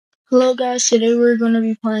Hello guys, today we're going to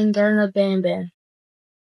be playing Garten of BanBan.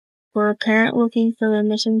 For a parent looking for their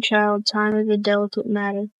missing child, time is a delicate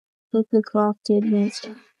matter. Click the clock to advance.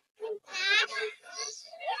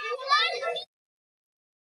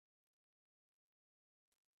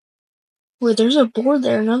 Wait, there's a board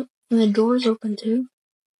there, and the door's open too.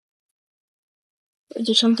 Wait,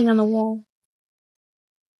 there's something on the wall.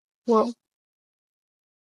 Whoa.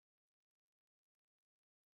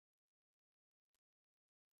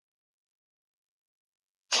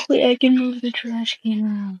 Wait, I can move the trash can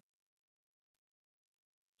around.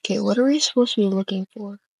 Okay, what are we supposed to be looking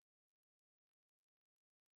for?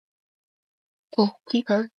 Oh, key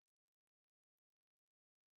card.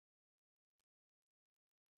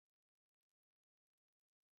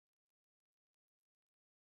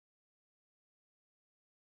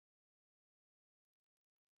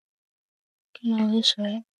 Now this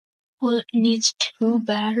way. Well, it needs 2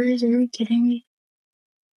 batteries? Are you kidding me?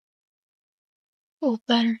 Oh,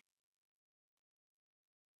 battery.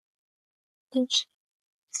 Oops.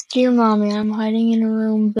 Dear Mommy, I'm hiding in a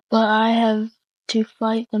room, but I have to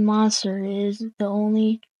fight the monster. It is the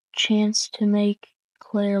only chance to make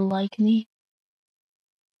Claire like me.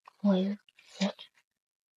 Claire? What?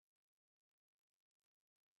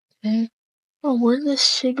 Okay. Oh, where the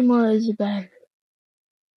Sigma is bad?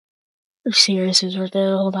 Are serious is right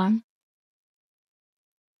there the whole time?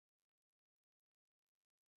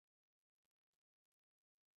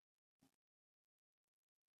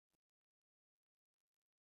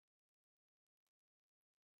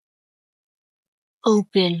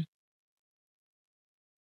 Open.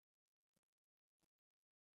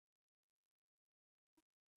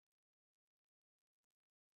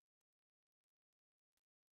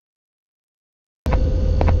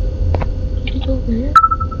 It's over here.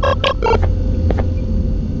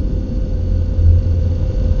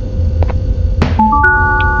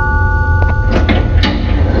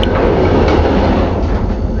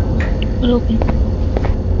 What open?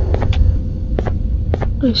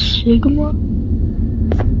 The Sigma?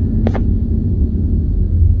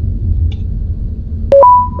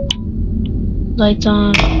 Lights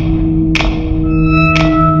on.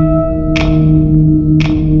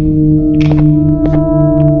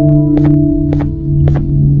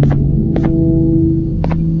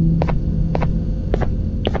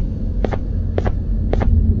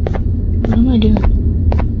 What am I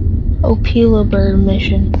doing? Oh, Peel-a-Bird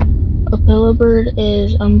mission. A Peel-a-Bird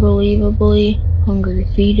is unbelievably hungry.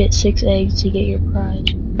 Feed it 6 eggs to get your prize.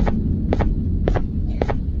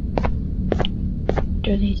 What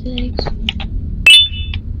are these eggs?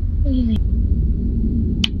 What do you think?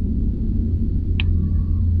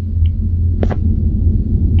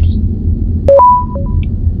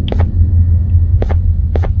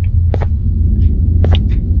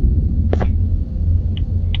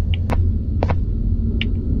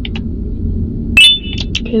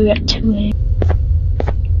 Okay, we got 2 eggs.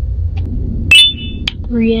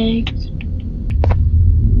 3 eggs.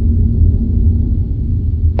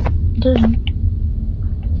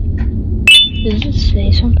 Does it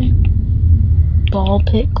say something? Ball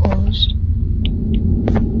pit closed.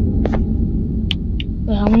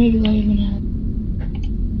 Wait, how many do I even have?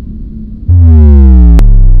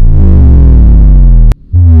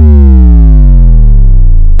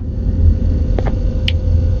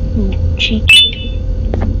 Ooh, cheat.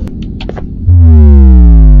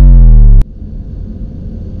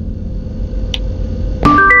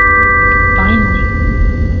 Finally.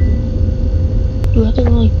 Do I have to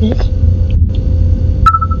go like this?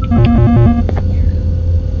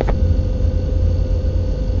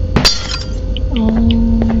 Oh,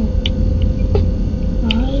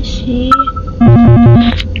 I see.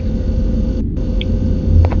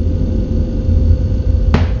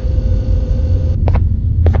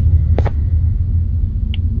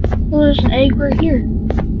 Oh, there's an egg right here.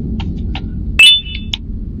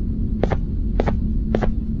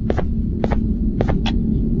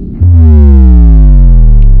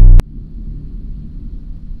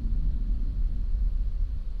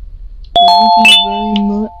 Thank you very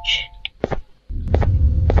much.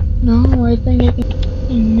 No, I think I can.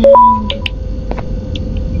 And now,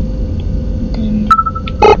 then.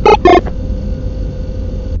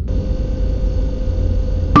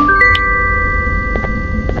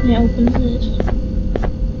 Yeah, open this.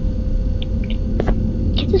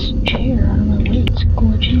 Get this chair out of my way. It's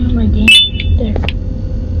glitching on my game. There.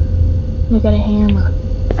 I got a hammer.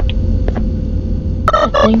 I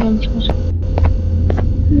think I'm supposed to.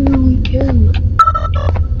 Here we go.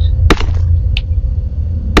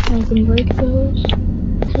 I can break those.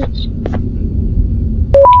 This.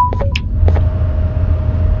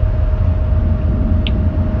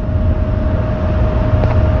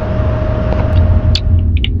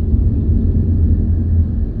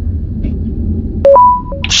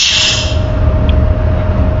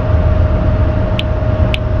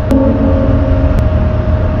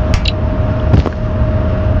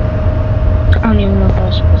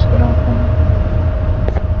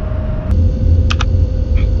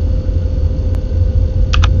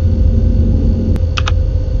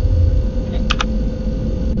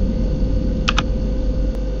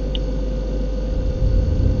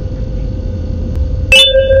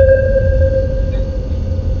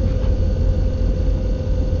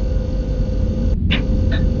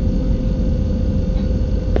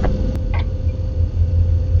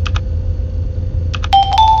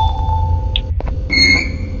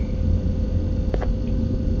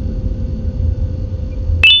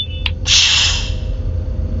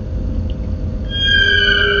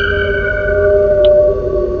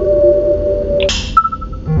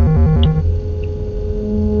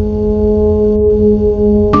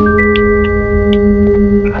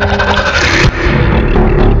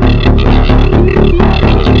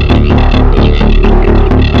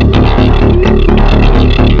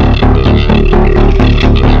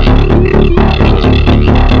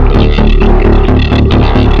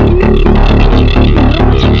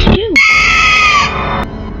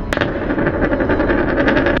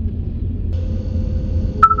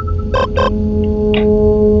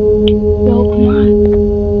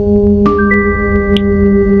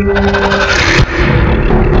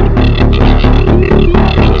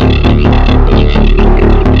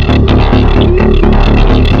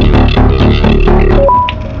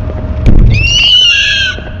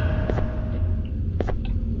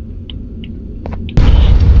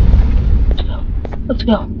 Let's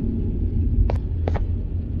go.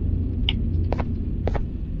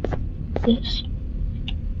 This.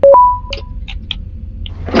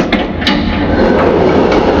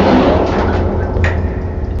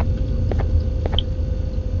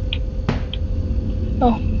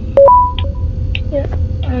 Oh. Yeah,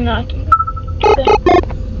 I'm not doing it.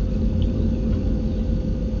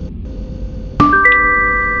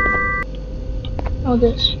 Oh,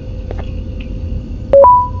 this.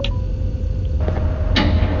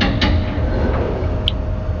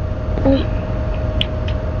 Wait.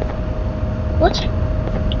 What?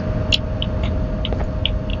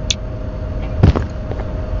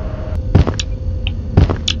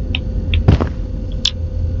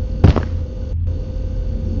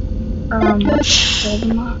 Hold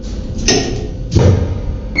them up.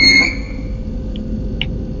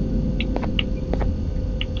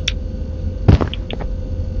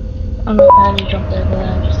 I don't know if I had to jump there, but I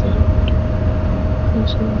just did it.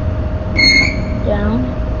 Let's go down.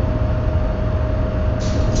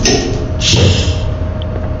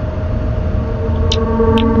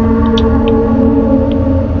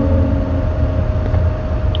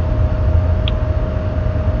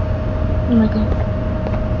 Oh my god.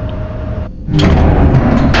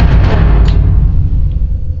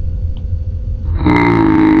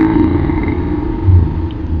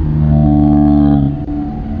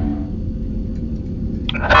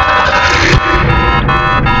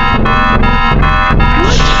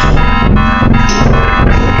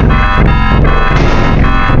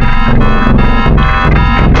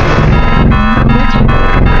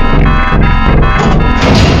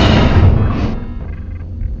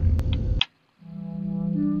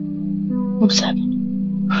 What's happening?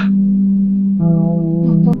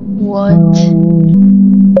 What?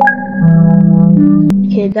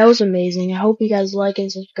 Okay, that was amazing. I hope you guys like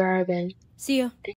and subscribe and See ya.